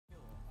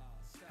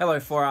Hello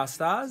 4R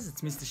Stars,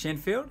 it's Mr.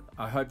 Shenfield.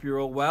 I hope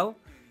you're all well.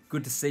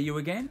 Good to see you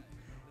again.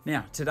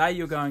 Now, today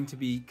you're going to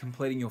be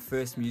completing your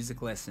first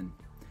music lesson.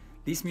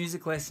 This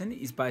music lesson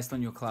is based on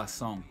your class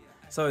song.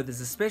 So there's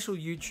a special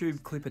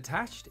YouTube clip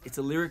attached. It's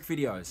a lyric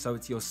video, so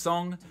it's your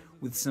song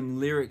with some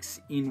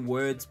lyrics in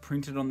words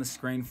printed on the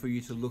screen for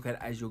you to look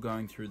at as you're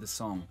going through the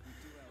song.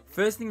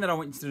 First thing that I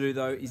want you to do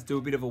though is do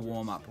a bit of a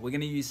warm up. We're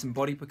going to use some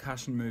body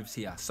percussion moves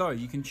here. So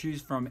you can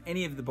choose from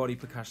any of the body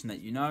percussion that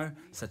you know,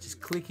 such as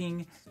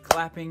clicking,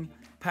 clapping,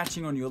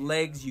 patching on your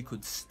legs. You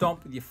could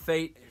stomp with your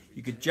feet,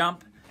 you could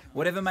jump.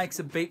 Whatever makes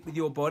a beat with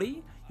your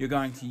body, you're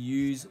going to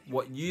use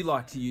what you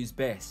like to use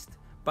best.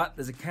 But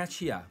there's a catch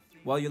here.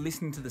 While you're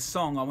listening to the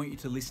song, I want you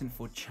to listen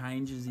for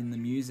changes in the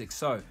music.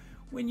 So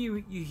when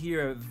you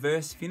hear a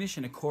verse finish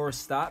and a chorus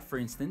start, for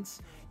instance,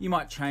 you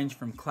might change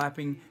from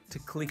clapping to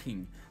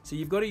clicking. So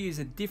you've got to use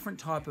a different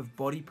type of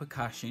body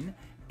percussion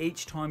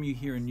each time you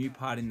hear a new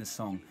part in the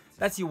song.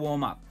 That's your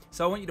warm-up.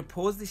 So I want you to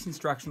pause this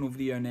instructional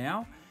video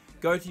now,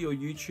 go to your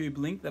YouTube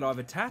link that I've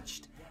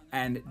attached,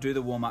 and do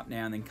the warm-up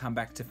now, and then come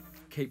back to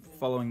keep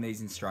following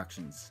these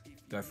instructions.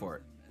 Go for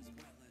it.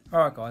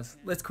 Alright guys,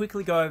 let's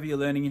quickly go over your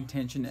learning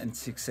intention and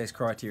success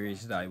criteria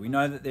today. We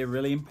know that they're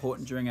really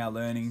important during our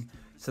learning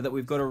so that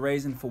we've got a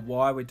reason for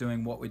why we're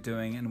doing what we're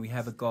doing and we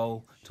have a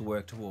goal to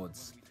work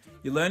towards.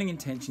 Your learning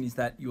intention is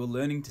that you're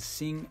learning to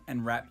sing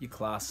and rap your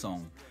class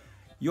song.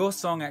 Your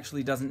song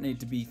actually doesn't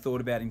need to be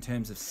thought about in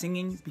terms of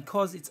singing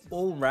because it's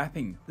all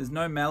rapping. There's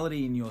no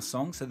melody in your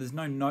song, so there's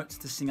no notes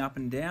to sing up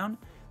and down.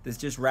 There's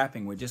just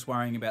rapping. We're just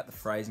worrying about the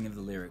phrasing of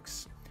the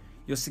lyrics.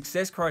 Your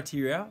success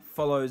criteria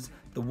follows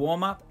the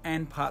warm-up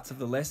and parts of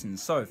the lesson.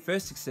 So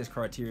first success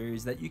criteria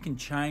is that you can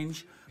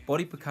change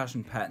body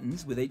percussion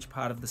patterns with each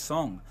part of the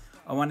song.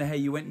 I wonder how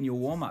you went in your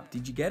warm-up.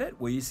 Did you get it?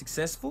 Were you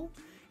successful?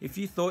 If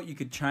you thought you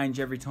could change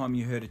every time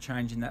you heard a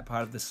change in that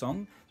part of the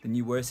song, then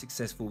you were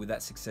successful with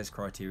that success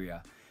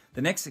criteria.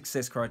 The next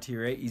success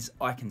criteria is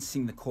I can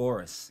sing the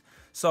chorus.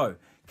 So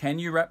can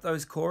you rap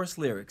those chorus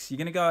lyrics? You're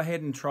going to go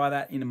ahead and try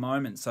that in a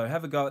moment. So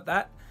have a go at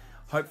that.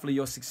 Hopefully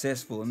you're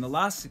successful. And the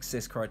last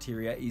success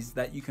criteria is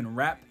that you can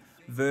rap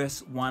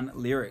verse 1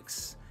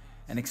 lyrics.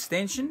 An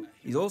extension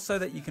is also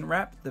that you can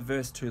rap the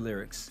verse 2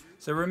 lyrics.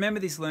 So remember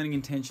this learning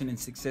intention and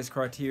success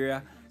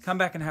criteria. Come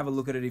back and have a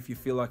look at it if you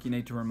feel like you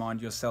need to remind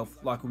yourself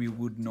like we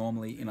would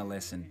normally in a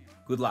lesson.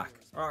 Good luck.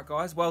 Alright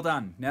guys, well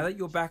done. Now that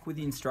you're back with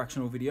the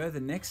instructional video, the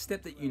next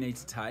step that you need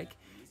to take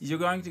is you're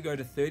going to go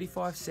to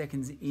 35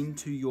 seconds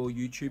into your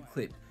YouTube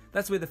clip.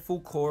 That's where the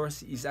full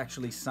chorus is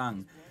actually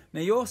sung.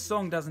 Now your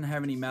song doesn't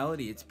have any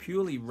melody, it's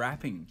purely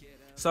rapping.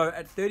 So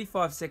at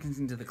 35 seconds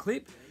into the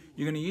clip,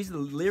 you're going to use the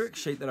lyric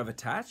sheet that I've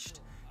attached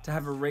to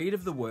have a read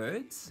of the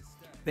words.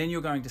 Then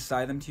you're going to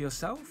say them to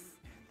yourself.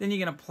 Then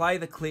you're going to play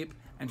the clip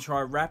and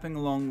try rapping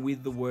along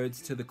with the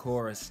words to the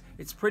chorus.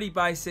 It's pretty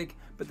basic,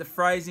 but the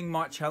phrasing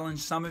might challenge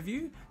some of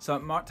you, so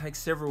it might take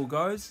several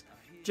goes.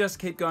 Just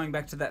keep going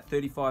back to that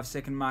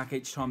 35-second mark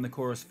each time the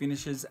chorus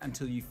finishes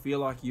until you feel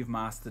like you've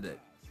mastered it.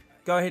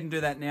 Go ahead and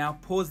do that now,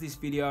 pause this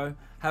video,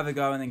 have a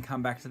go, and then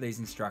come back to these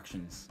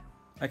instructions.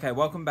 Okay,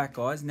 welcome back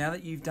guys. Now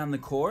that you've done the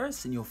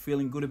chorus and you're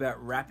feeling good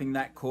about rapping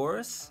that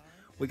chorus,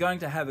 we're going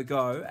to have a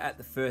go at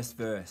the first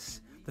verse.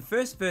 The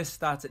first verse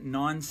starts at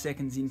 9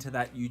 seconds into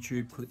that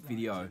YouTube clip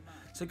video.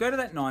 So go to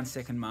that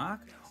 9-second mark.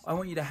 I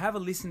want you to have a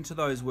listen to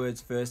those words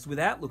first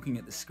without looking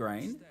at the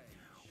screen.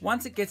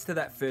 Once it gets to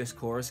that first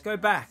chorus, go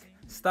back,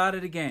 start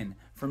it again.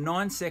 From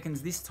 9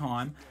 seconds this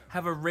time,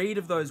 have a read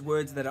of those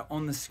words that are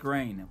on the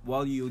screen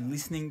while you're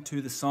listening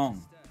to the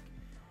song.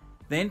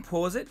 Then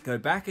pause it, go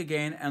back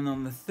again, and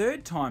on the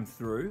third time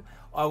through,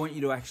 I want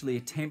you to actually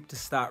attempt to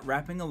start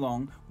rapping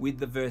along with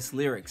the verse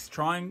lyrics,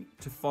 trying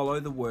to follow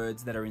the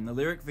words that are in the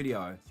lyric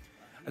video.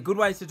 A good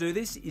way to do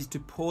this is to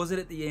pause it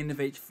at the end of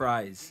each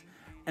phrase.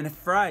 And a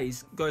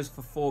phrase goes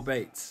for 4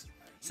 beats.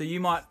 So you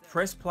might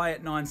press play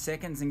at 9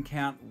 seconds and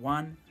count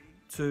 1,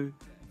 2,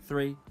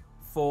 3,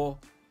 4,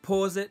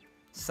 pause it,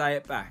 say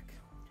it back.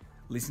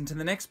 Listen to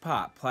the next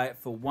part, play it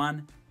for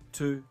 1,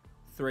 2,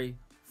 3,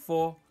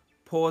 4,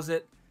 pause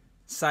it,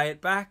 say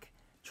it back,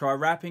 try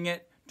rapping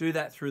it, do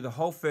that through the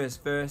whole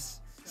first verse.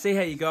 See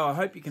how you go. I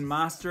hope you can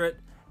master it,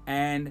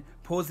 and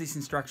pause this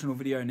instructional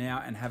video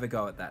now and have a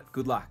go at that.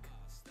 Good luck.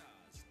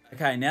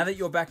 Okay, now that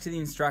you're back to the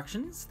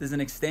instructions, there's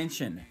an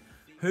extension.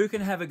 Who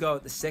can have a go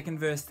at the second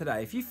verse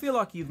today? If you feel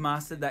like you've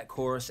mastered that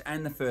chorus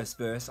and the first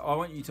verse, I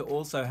want you to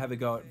also have a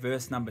go at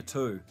verse number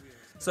 2.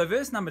 So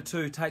verse number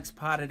 2 takes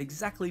part at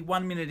exactly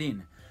 1 minute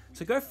in.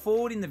 So go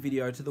forward in the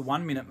video to the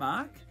 1 minute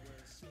mark.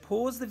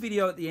 Pause the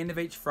video at the end of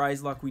each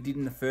phrase like we did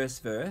in the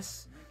first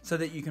verse so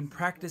that you can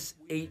practice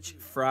each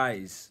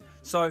phrase.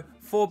 So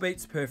 4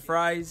 beats per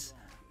phrase.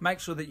 Make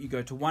sure that you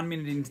go to 1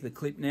 minute into the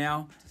clip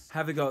now.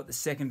 Have a go at the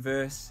second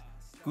verse.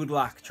 Good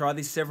luck. Try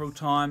this several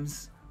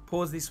times.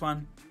 Pause this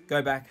one.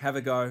 Go back. Have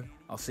a go.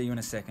 I'll see you in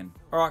a second.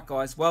 Alright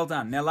guys, well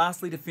done. Now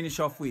lastly, to finish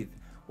off with,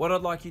 what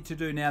I'd like you to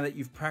do now that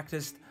you've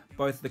practiced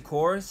both the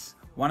chorus,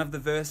 one of the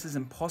verses,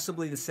 and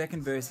possibly the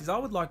second verse is I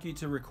would like you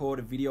to record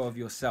a video of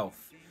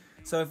yourself.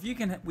 So if you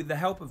can, with the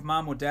help of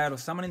mum or dad or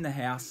someone in the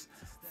house,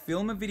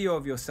 film a video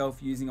of yourself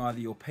using either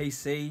your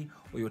PC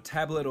or your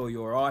tablet or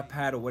your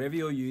iPad or whatever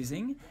you're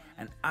using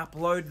and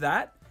upload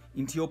that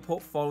into your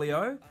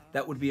portfolio,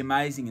 that would be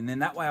amazing. And then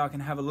that way I can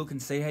have a look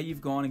and see how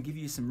you've gone and give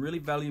you some really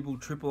valuable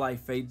AAA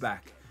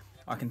feedback.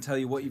 I can tell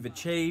you what you've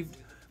achieved,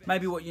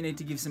 maybe what you need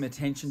to give some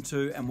attention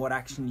to, and what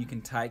action you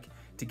can take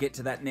to get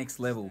to that next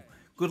level.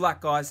 Good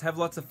luck, guys. Have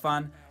lots of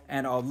fun,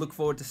 and I'll look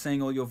forward to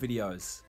seeing all your videos.